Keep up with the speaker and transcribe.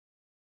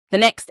The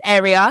next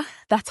area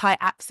that I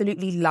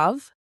absolutely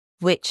love,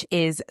 which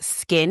is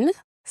skin.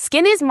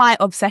 Skin is my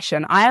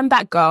obsession. I am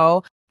that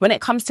girl. When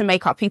it comes to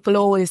makeup, people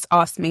always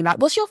ask me, like,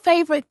 what's your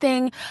favorite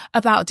thing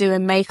about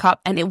doing makeup?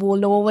 And it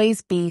will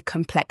always be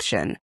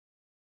complexion.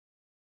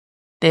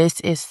 This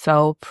is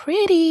so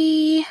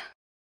pretty.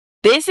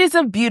 This is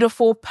a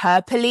beautiful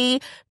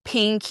purpley,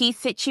 pinky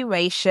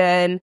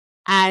situation,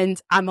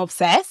 and I'm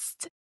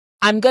obsessed.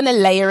 I'm going to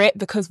layer it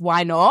because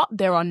why not?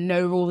 There are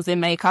no rules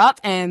in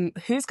makeup, and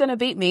who's going to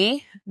beat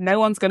me? No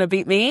one's going to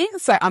beat me,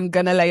 so I'm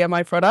going to layer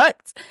my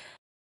product.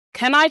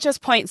 Can I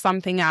just point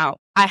something out?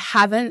 I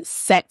haven't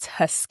set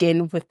her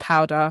skin with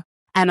powder,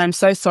 and I'm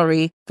so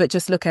sorry, but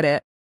just look at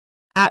it.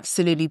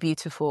 Absolutely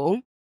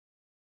beautiful.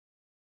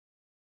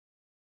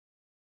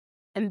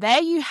 And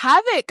there you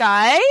have it,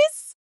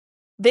 guys.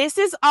 This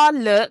is our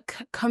look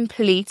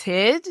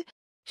completed.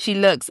 She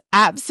looks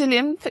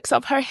absolutely, fix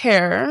up her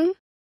hair.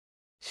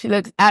 She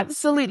looks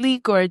absolutely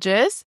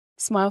gorgeous.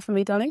 Smile for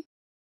me, darling.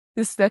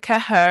 Just look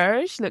at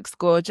her. She looks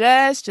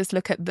gorgeous. Just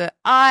look at the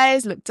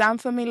eyes. Look down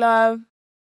for me, love.